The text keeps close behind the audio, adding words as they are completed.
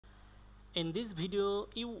In this video,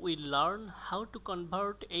 you will learn how to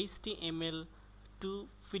convert HTML to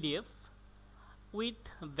PDF with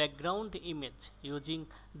background image using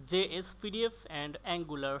jsPDF and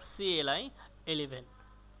Angular CLI 11.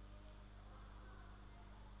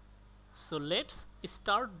 So let's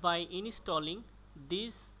start by installing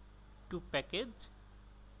these two packages.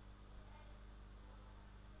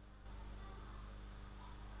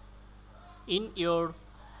 In your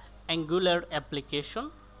Angular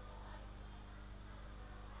application,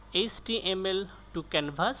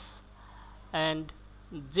 html2canvas and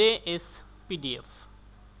jsPDF.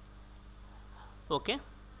 Okay,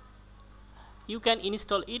 you can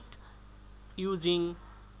install it using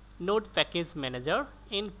Node Package Manager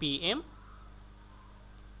npm.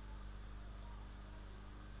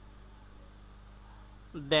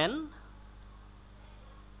 Then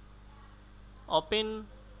open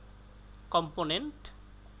component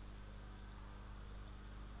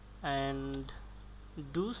and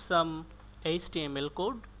do some HTML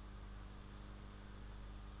code.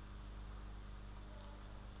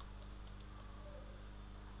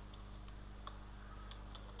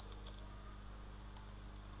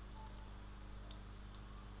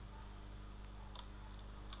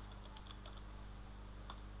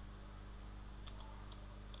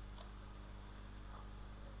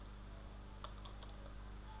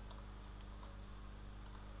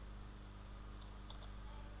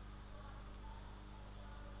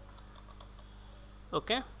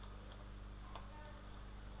 Okay,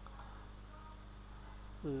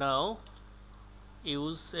 now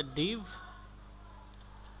use a div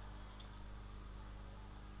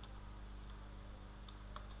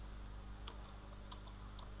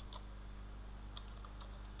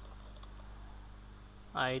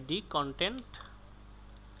id content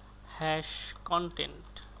hash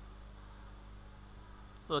content.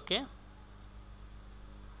 Okay,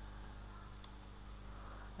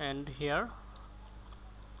 and here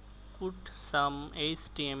put some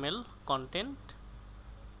HTML content.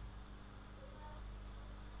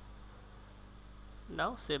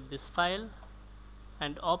 Now save this file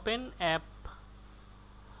and open app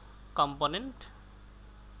component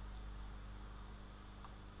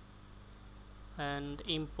and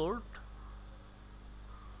import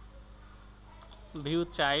view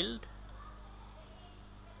child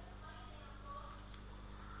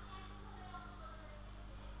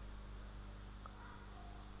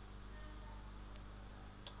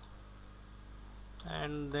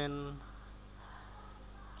and then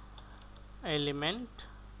element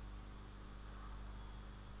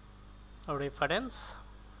reference.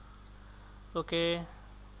 Okay,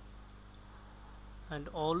 and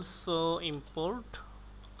also import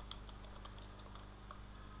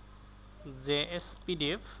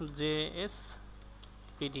jsPDF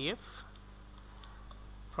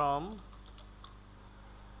from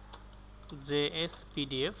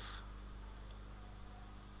jsPDF.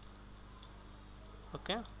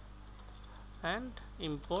 Okay, and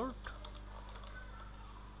import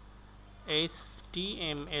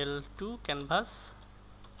html2canvas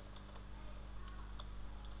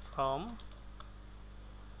from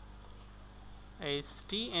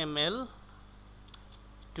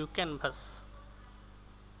html2canvas.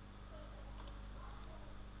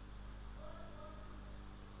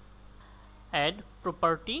 Add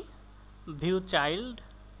property view child,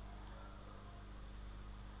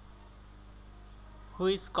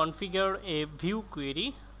 which configure a view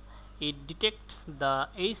query. It detects the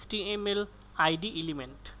HTML ID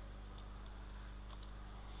element.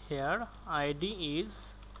 Here ID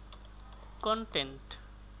is content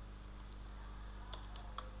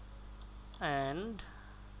and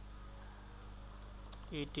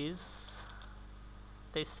it is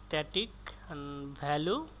the static and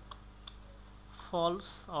value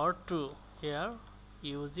false or true. Here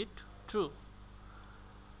use it true.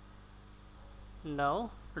 Now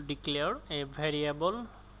declare a variable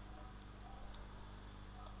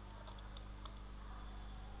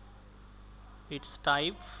its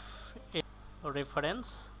type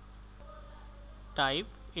reference, type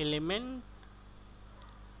element,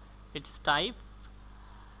 its type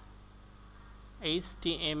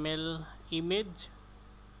HTML image.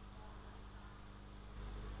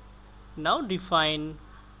 Now define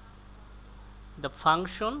the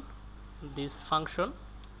function, this function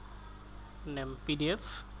name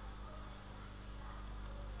PDF.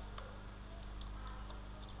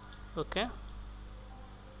 Okay,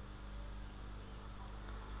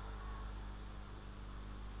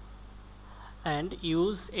 and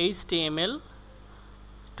use HTML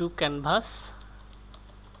to canvas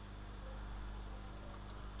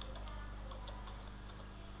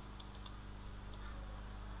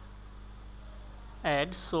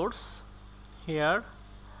add source. Here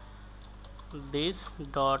this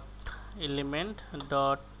dot element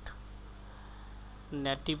dot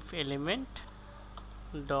native element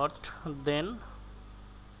dot then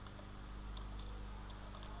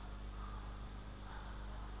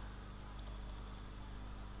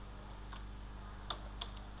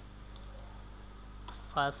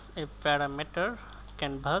pass a parameter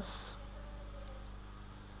canvas.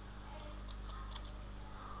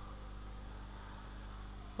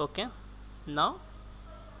 Okay, now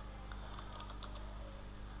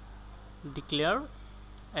declare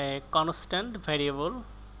a constant variable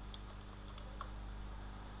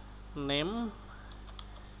name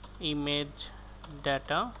image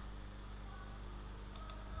data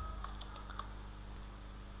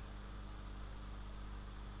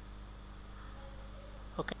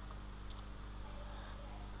okay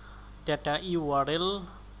data URL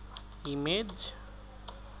image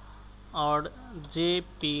or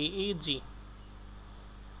JPEG.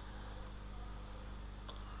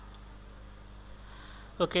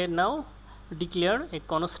 Okay, now declare a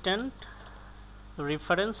constant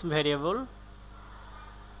reference variable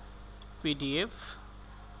PDF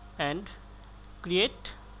and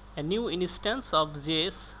create a new instance of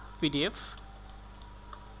jsPDF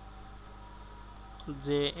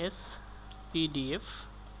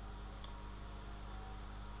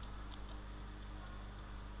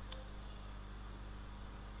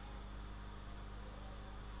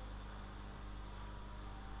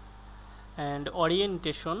and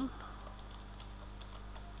orientation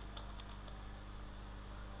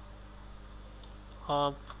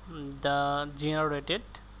of the generated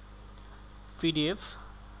PDF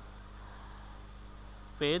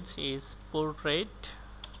page is portrait.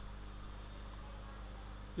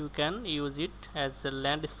 You can use it as a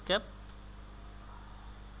landscape.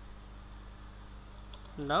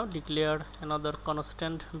 Now declare another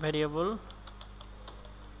constant variable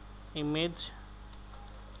image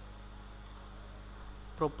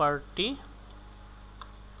property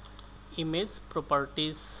image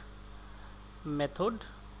properties method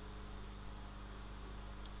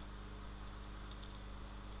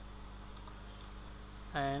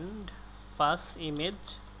and pass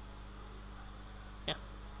image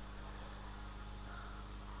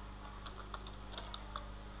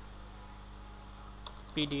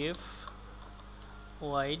PDF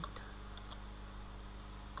wide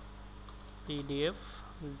PDF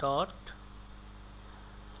dot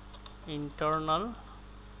internal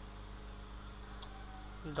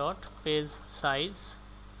dot page size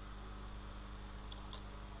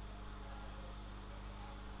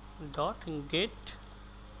dot get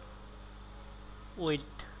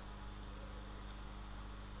width.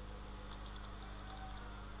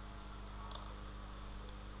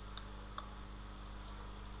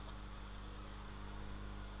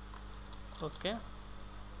 Okay,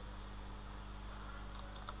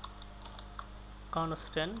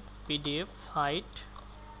 constant PDF height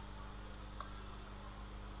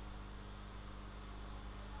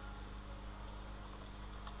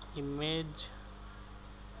image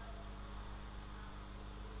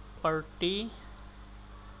property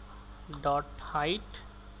dot height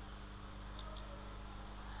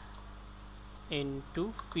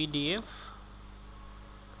into PDF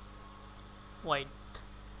width.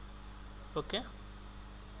 Okay,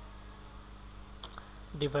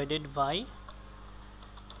 divided by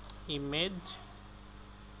image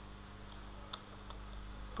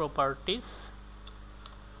properties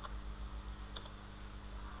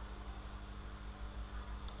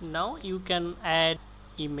now you can add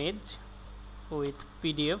image with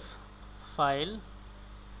PDF file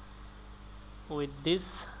with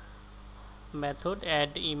this method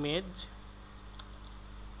add image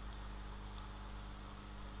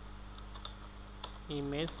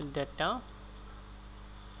data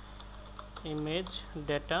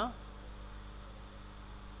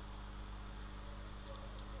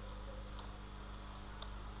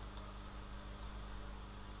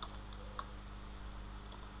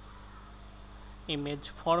image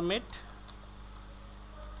format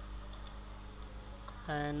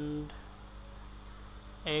and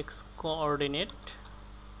x coordinate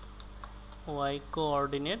y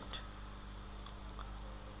coordinate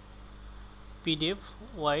PDF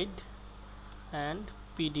wide and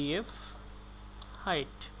PDF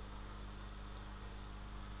height.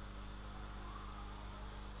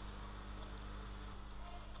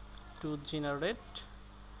 To generate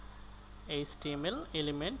HTML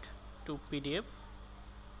element to PDF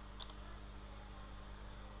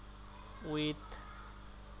with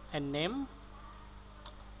a name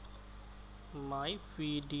my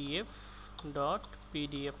PDF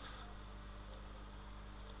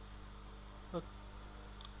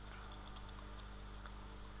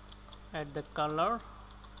add the color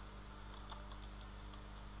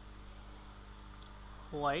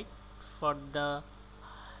white for the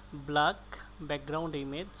black background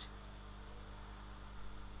image,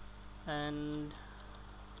 and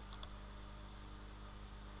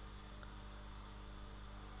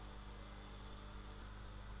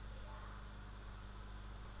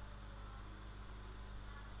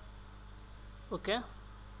okay,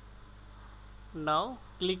 now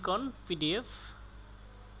click on PDF.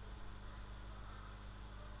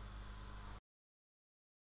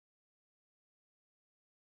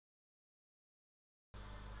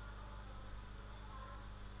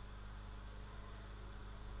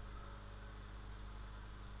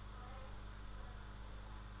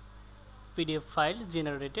 PDF file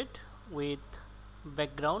generated with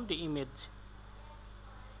background image.